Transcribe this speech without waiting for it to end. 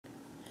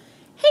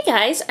Hey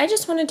guys, I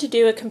just wanted to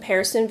do a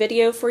comparison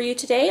video for you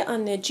today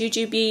on the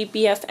Ju-Ju-Be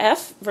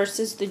BFF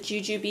versus the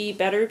Ju-Ju-Be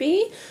Better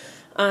Be.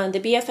 The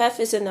BFF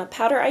is in the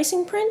powder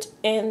icing print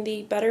and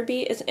the Better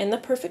Be is in the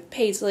perfect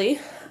paisley.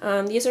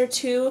 These are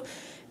two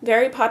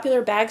very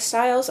popular bag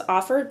styles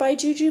offered by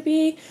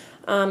Ju-Ju-Be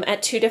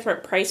at two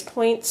different price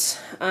points,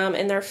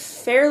 and they're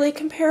fairly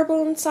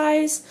comparable in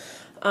size.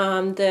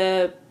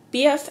 The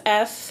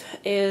BFF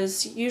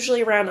is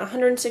usually around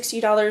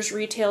 $160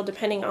 retail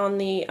depending on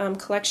the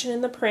collection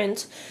and the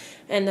print,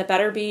 and the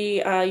Better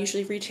Be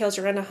usually retails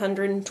around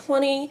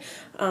 $120,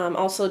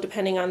 also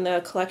depending on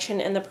the collection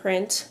and the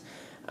print.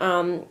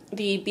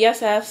 The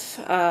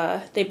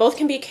BFF, they both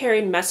can be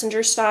carried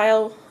messenger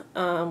style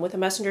with a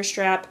messenger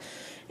strap,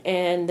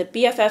 and the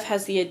BFF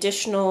has the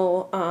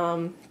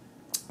additional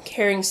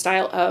carrying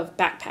style of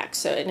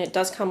backpack, and it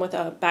does come with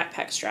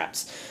backpack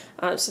straps.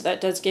 So that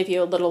does give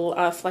you a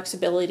little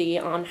flexibility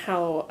on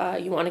how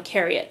you want to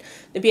carry it.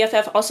 The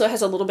BFF also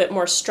has a little bit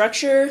more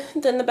structure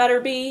than the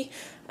Better Be,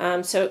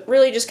 so it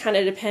really just kind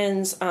of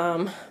depends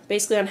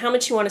basically on how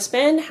much you want to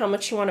spend, how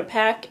much you want to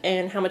pack,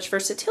 and how much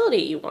versatility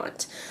you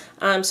want.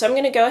 So I'm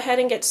going to go ahead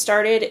and get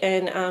started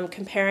in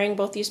comparing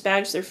both these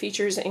bags, their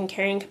features and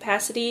carrying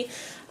capacity.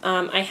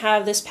 I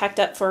have this packed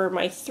up for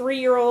my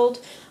 3-year-old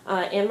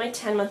and my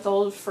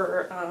 10-month-old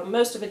for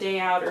most of a day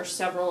out or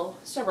several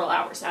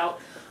hours out.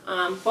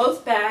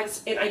 Both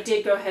bags, and I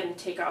did go ahead and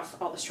take off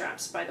all the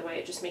straps, by the way.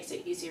 It just makes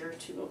it easier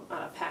to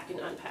pack and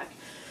unpack.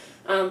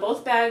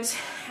 Both bags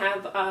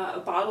have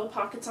bottle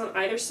pockets on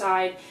either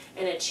side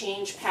and a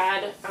change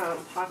pad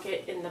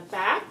pocket in the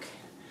back.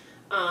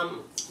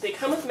 They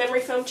come with memory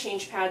foam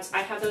change pads. I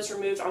have those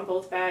removed on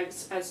both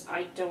bags as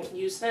I don't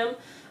use them,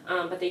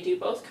 but they do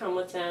both come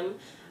with them.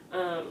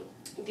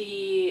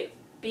 The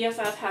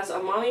BFF has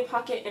a mommy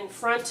pocket in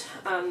front,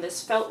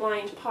 this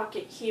felt-lined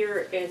pocket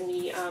here, and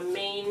the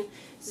main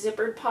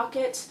zippered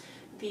pocket.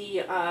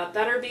 The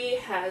Better Be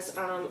has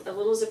a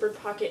little zippered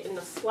pocket in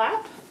the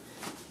flap,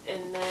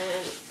 and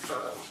then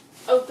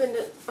opened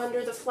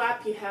under the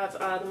flap you have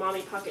the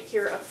mommy pocket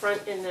here up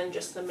front, and then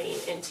just the main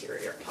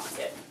interior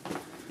pocket.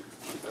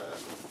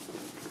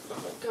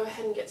 I'll go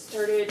ahead and get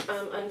started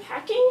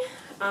unpacking.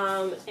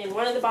 In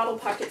one of the bottle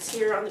pockets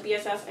here on the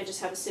BFF, I just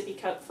have a sippy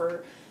cup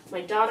for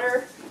my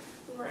daughter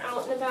when we're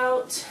out and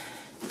about.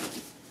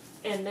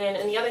 And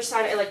then on the other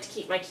side, I like to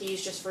keep my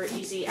keys just for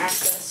easy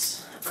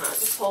access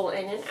to pull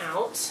in and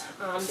out.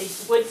 They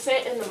would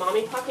fit in the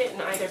mommy pocket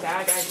in either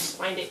bag. I just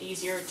find it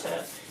easier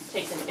to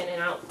take them in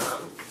and out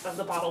of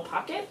the bottle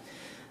pocket.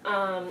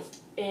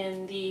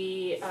 In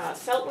the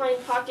felt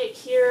line pocket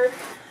here,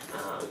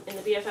 in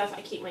the BFF,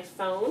 I keep my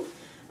phone.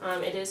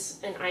 It is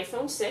an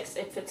iPhone 6.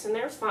 It fits in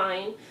there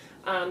fine.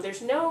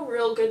 There's no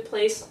real good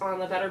place on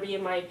the Better Be,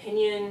 in my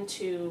opinion,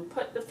 to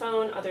put the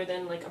phone other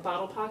than like a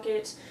bottle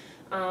pocket.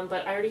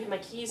 But I already have my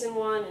keys in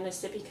one and a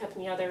sippy cup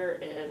in the other,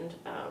 and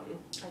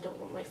I don't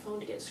want my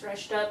phone to get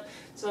scratched up.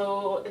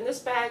 So in this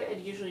bag,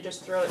 I'd usually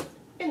just throw it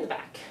in the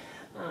back.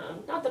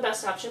 Not the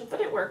best option,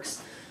 but it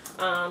works.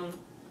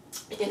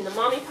 In the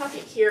mommy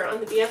pocket here on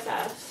the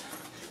BFF,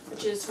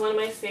 which is one of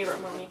my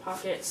favorite mommy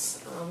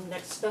pockets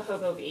next to the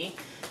Hobo Bee.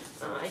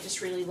 I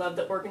just really love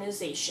the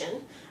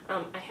organization.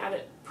 I have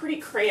it pretty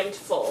crammed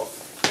full.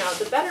 Now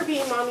the Better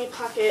Be mommy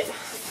pocket,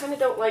 I kind of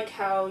don't like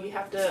how you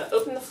have to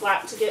open the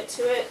flap to get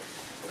to it.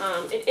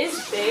 It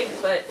is big,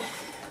 but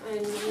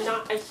I'm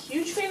not a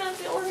huge fan of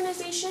the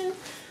organization.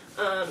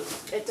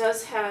 It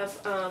does have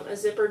a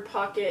zippered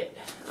pocket,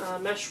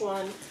 mesh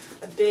one,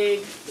 a big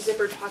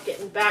zippered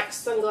pocket in back,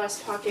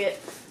 sunglass pocket,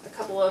 a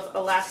couple of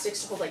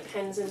elastics to hold like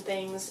pens and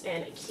things,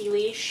 and a key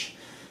leash.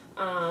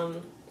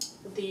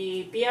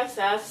 The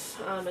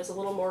BFF is a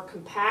little more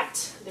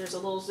compact. There's a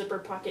little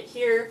zippered pocket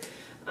here,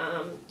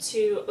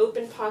 2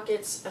 open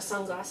pockets, a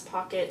sunglass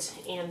pocket,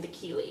 and the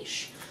key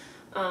leash.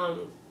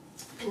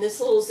 In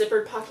this little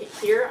zippered pocket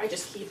here, I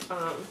just keep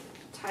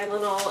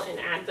Tylenol and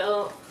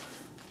Advil,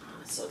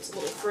 so it's a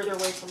little further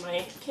away from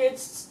my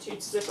kids. 2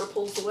 zipper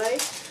pulls away.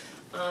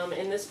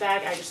 In this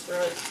bag, I just throw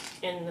it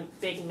in the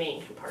big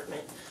main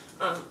compartment.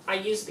 I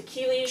use the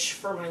key leash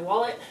for my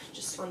wallet,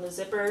 just on the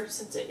zipper,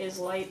 since it is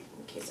light,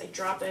 in case I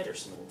drop it or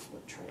someone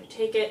would try to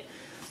take it.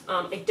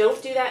 I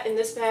don't do that in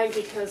this bag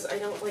because I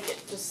don't like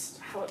it just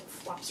how it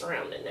flops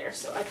around in there,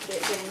 so I put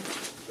it in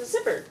the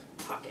zipper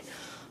pocket.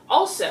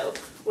 Also,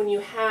 when you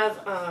have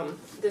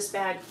this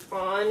bag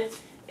on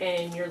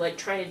and you're like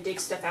trying to dig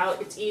stuff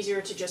out, it's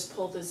easier to just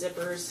pull the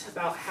zippers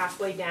about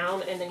halfway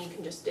down, and then you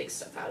can just dig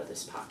stuff out of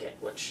this pocket,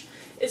 which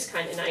is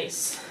kind of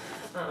nice.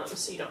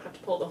 So you don't have to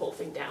pull the whole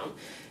thing down,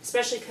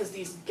 especially because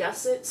these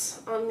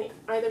gussets on the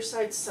either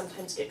side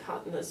sometimes get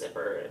caught in the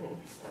zipper, and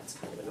that's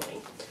kind of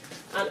annoying.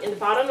 In the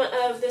bottom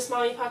of this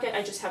mommy pocket,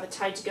 I just have a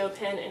Tide-to-Go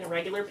pen and a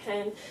regular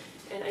pen,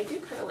 and I do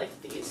kind of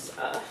like these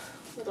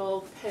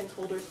little pen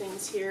holder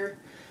things here.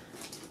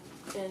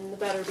 In the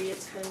Better Be,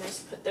 it's kind of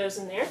nice to put those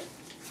in there.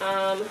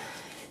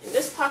 In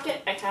this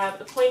pocket, I have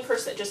a coin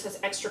purse that just has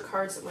extra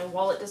cards that my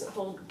wallet doesn't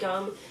hold,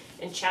 gum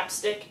and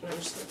chapstick, and I'm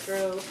just going to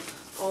throw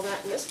all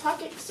that in this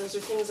pocket because those are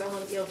things I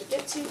want to be able to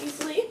get to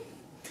easily.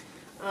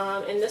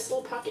 In this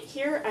little pocket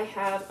here, I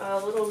have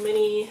a little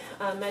mini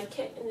med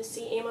kit in the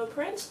C ammo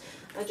print,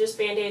 just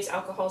Band-Aids,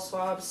 alcohol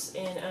swabs,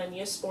 and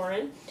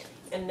Neosporin.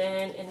 And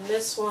then in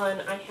this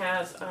one, I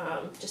have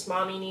just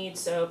mommy needs,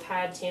 so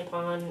pad,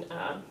 tampon,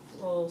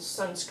 little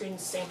sunscreen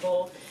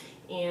sample,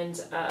 and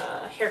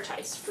hair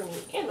ties for me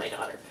and my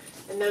daughter.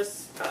 And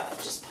those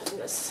just put in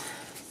this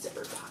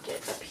zipper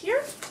pocket up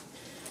here.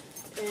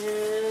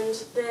 And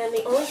then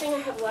the only thing I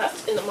have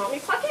left in the mommy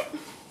pocket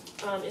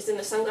is in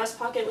the sunglass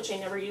pocket, which I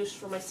never use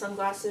for my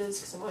sunglasses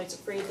because I'm always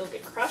afraid they'll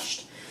get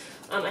crushed.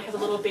 I have a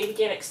little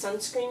Babyganic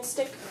sunscreen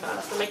stick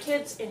for my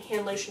kids and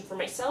hand lotion for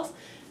myself.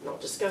 And I'll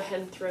just go ahead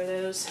and throw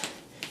those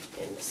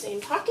in the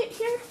same pocket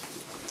here.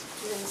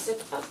 And then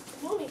zip up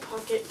the mommy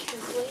pocket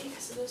carefully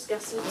because of those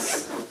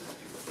gussets.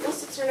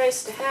 Gussets are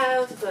nice to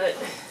have, but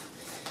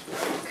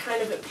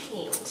kind of a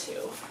pain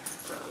too.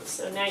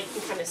 So now you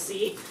can kind of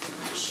see,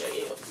 I'll show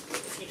you,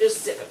 if you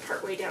just zip it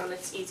part way down,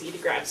 it's easy to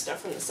grab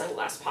stuff from the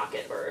sunglass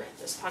pocket or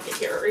this pocket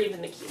here, or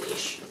even the key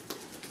leash.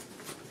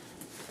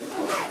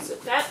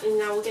 Zip that, and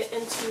now we'll get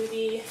into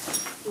the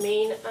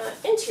main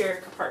interior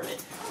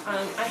compartment.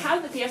 I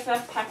have the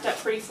BFF packed up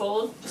pretty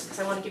full, just because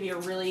I want to give you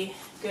a really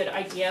good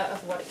idea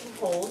of what it can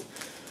hold.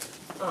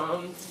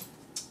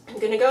 I'm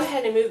going to go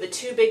ahead and move the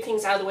two big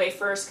things out of the way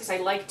first, because I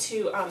like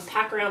to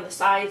pack around the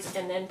sides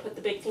and then put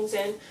the big things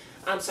in.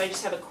 So I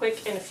just have a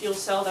quick and a fuel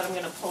cell that I'm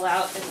going to pull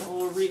out, and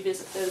we'll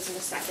revisit those in a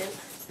second.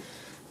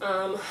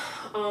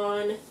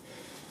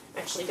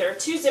 Actually, there are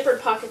two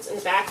zippered pockets in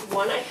the back.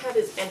 One I have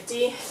is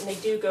empty, and they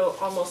do go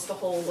almost the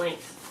whole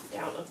length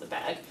down of the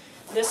bag.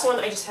 This one,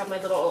 I just have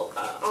my little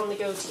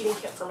on-the-go teething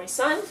kit for my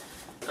son.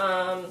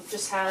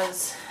 Just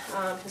has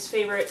his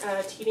favorite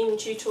teething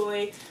chew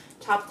toy,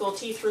 topical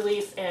teeth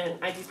relief, and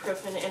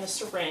ibuprofen, and a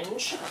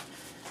syringe.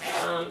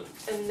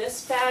 In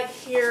this bag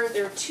here,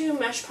 there are two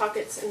mesh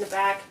pockets in the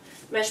back,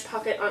 mesh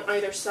pocket on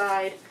either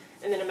side,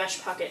 and then a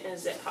mesh pocket and a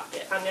zip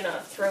pocket. I'm going to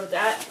throw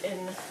that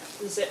in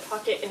the zip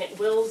pocket, and it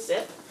will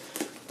zip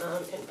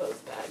in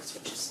both bags,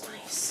 which is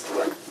nice.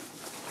 Kind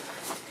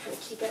of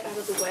keep it out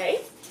of the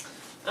way.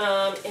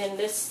 In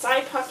this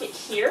side pocket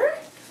here,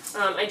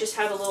 I just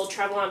have a little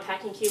travel-on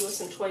packing cube with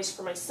some toys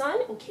for my son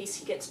in case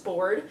he gets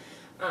bored.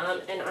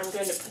 And I'm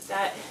going to put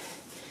that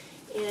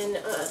in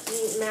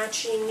the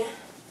matching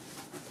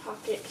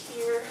pocket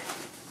here,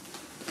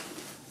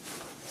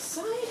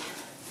 side.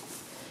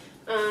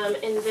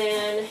 And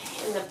then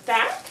in the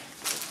back,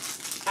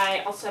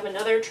 I also have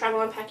another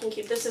travel-on packing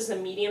cube. This is the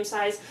medium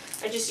size.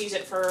 I just use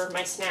it for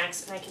my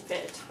snacks, and I can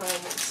fit a ton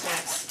of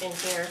snacks in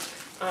here,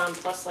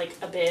 plus like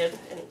a bib,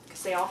 and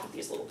because they all have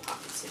these little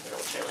pockets in here,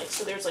 which I like.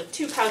 So there's like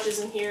 2 pouches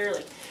in here,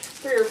 like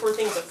 3 or 4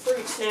 things of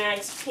fruit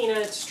snacks,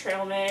 peanuts,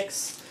 trail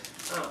mix,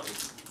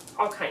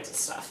 all kinds of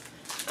stuff.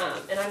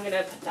 And I'm going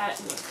to put that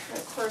in the kind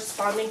of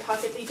corresponding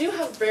pocket. They do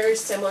have very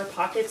similar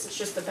pockets. It's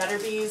just the Better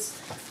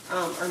Bees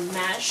are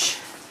mesh,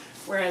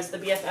 whereas the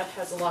BFF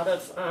has a lot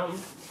of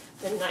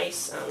the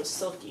nice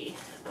silky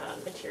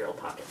material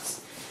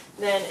pockets.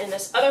 Then in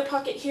this other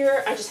pocket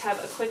here, I just have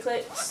a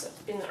Quicklets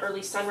in the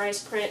early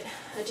sunrise print.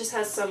 It just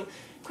has some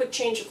quick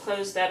change of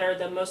clothes that are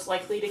the most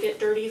likely to get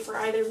dirty for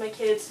either of my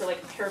kids. So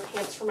like a pair of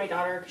pants for my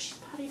daughter because she's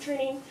potty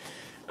training,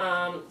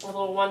 a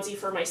little onesie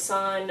for my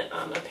son,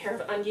 a pair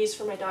of undies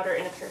for my daughter,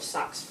 and a pair of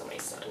socks for my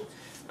son.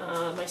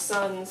 My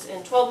son's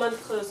in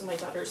 12-month clothes, and my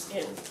daughter's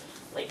in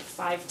like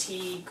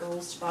 5T,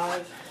 girls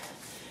 5.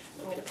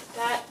 I'm going to put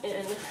that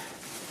in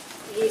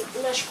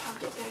the mesh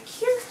pocket back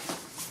here.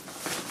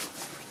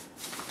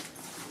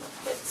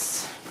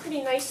 Fits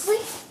pretty nicely.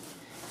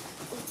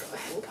 I'll go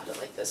ahead and put it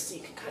like this so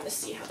you can kind of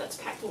see how that's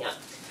packing up.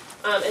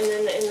 And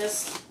then in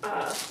this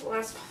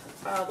last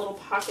little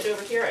pocket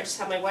over here, I just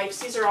have my wipes.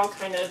 These are all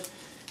kind of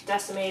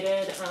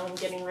decimated,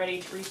 getting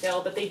ready to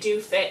refill, but they do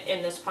fit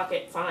in this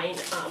pocket fine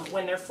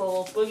when they're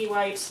full. Boogie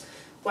wipes,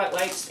 wet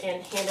wipes,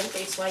 and hand and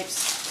face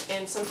wipes,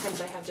 and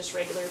sometimes I have just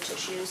regular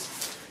tissues.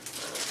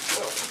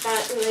 I'll put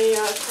that in the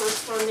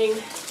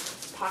corresponding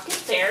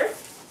pocket there.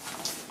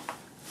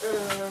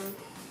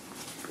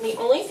 The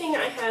only thing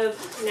I have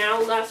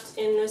now left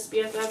in this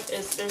BFF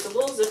is there's a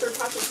little zipper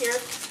pocket here,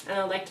 and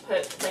I like to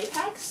put play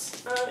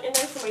packs in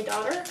there for my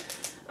daughter.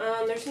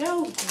 There's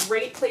no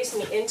great place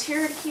in the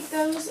interior to keep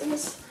those in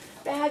this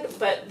bag,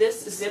 but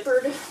this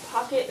zippered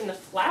pocket in the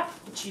flap,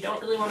 which you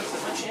don't really want to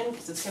put much in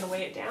because it's going to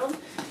weigh it down,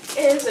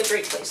 is a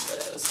great place for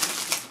those.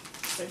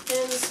 They're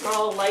thin,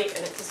 small, light,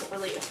 and it doesn't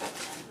really affect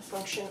the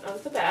function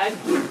of the bag.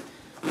 Go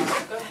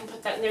ahead and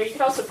put that in there. You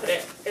could also put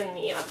it in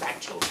the back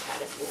change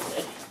pad if you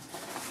wanted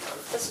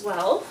as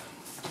well.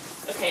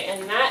 Okay,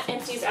 and that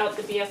empties out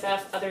the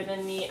BFF other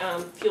than the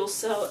fuel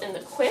cell and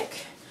the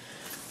quick.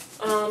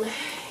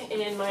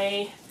 In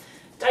my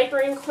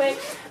diapering quick,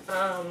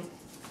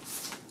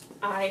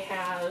 I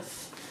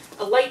have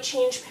a light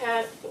change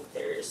pad. I think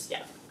there's,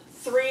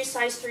 3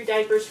 size 3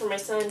 diapers for my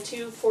son,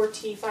 2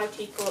 4T,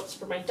 5T pull-ups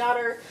for my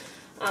daughter,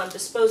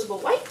 disposable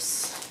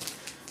wipes,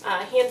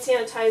 hand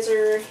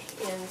sanitizer,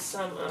 and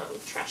some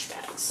trash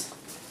bags.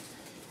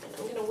 And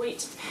I'm going to wait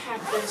to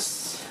pack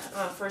this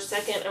for a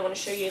second. I want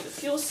to show you the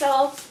fuel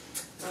cell.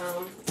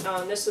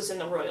 This was in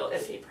the Royal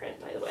Envy print,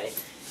 by the way.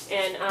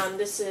 And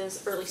this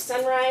is Early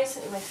Sunrise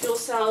in my fuel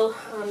cell.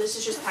 This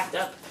is just packed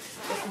up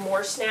with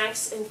more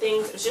snacks and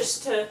things. It was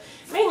just to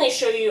mainly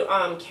show you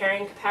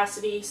carrying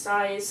capacity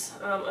size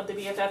of the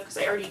BFF, because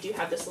I already do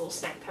have this little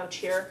snack pouch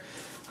here.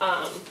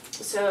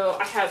 So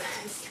I have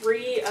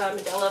 3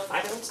 Medela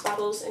 5-ounce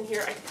bottles in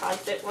here. I could probably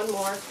fit one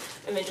more,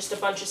 and then just a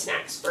bunch of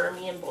snacks for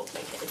me and both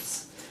my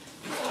kids.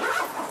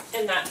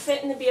 And that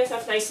fit in the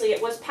BFF nicely.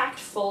 It was packed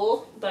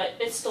full, but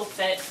it still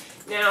fit.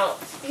 Now,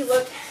 if you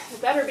look, the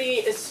Better Be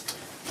is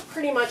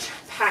pretty much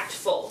packed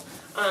full.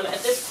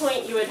 At this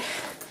point, you would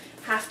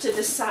have to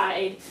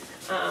decide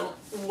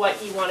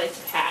what you wanted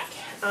to pack.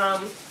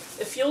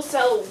 The fuel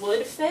cell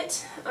would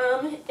fit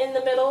in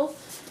the middle,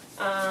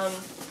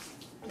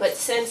 but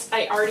since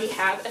I already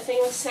have a thing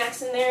with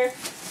snacks in there,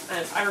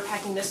 if I were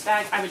packing this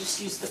bag, I would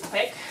just use the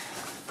Quick.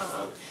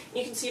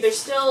 You can see there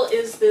still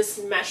is this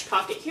mesh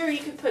pocket here you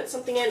could put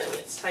something in. I mean,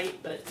 it's tight,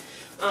 but,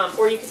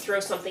 or you could throw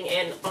something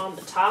in on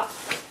the top.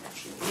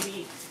 Actually,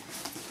 maybe,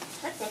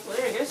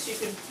 technically, I guess you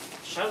could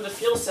shove the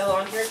fuel cell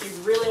on here if you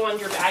really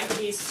wanted your bag to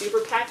be super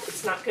packed.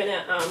 It's not going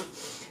to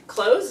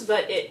close,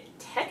 but it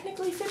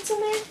technically fits in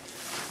there.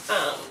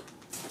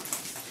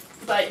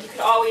 But you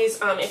could always,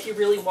 if you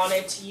really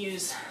wanted to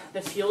use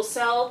the fuel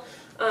cell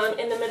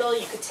in the middle,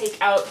 you could take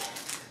out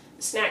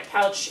snack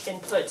pouch and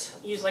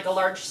use like a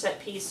large set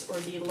piece or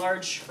the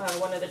large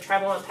one of the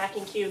travel on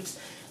packing cubes,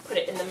 put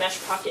it in the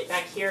mesh pocket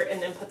back here,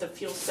 and then put the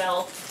fuel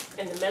cell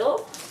in the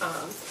middle.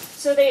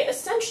 So they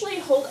essentially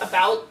hold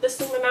about the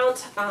same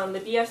amount.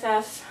 The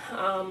BFF,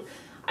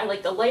 I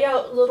like the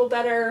layout a little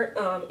better,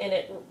 and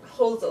it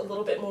holds a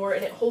little bit more,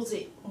 and it holds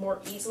it more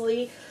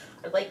easily.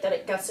 I like that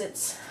it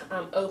gussets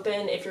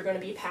open if you're going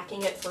to be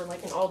packing it for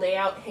like an all day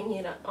out,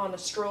 hanging it on a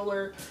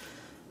stroller,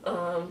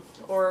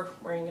 or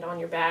wearing it on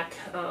your back.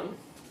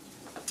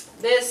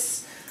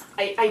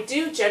 I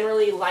do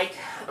generally like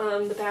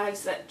the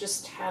bags that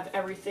just have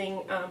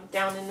everything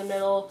down in the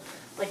middle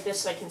like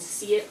this, so I can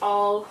see it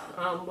all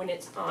when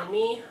it's on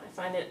me. I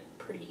find it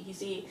pretty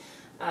easy,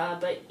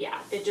 but yeah,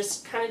 it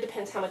just kind of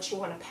depends how much you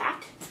want to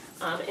pack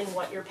and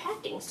what you're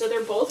packing. So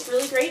they're both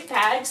really great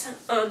bags.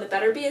 The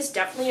Better Be is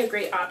definitely a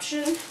great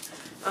option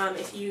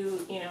if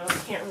you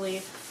can't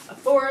really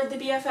afford the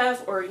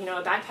BFF, or a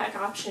backpack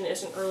option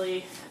isn't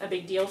really a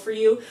big deal for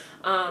you.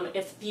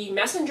 If the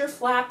messenger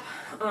flap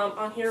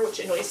on here, which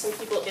annoys some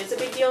people, is a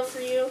big deal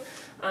for you,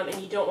 and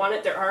you don't want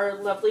it, there are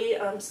lovely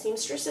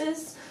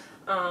seamstresses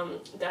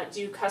that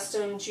do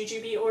custom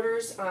Ju-Ju-Be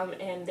orders,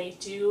 and they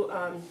do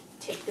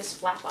take this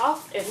flap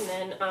off and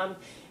then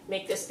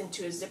make this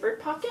into a zippered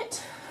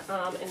pocket.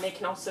 And they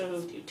can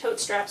also do tote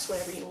straps,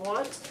 whatever you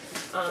want.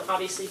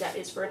 Obviously that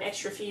is for an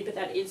extra fee, but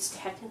that is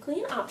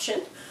technically an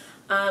option.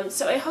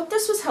 So I hope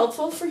this was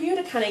helpful for you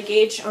to kind of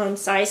gauge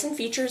size and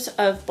features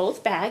of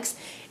both bags.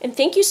 And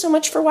thank you so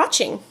much for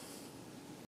watching.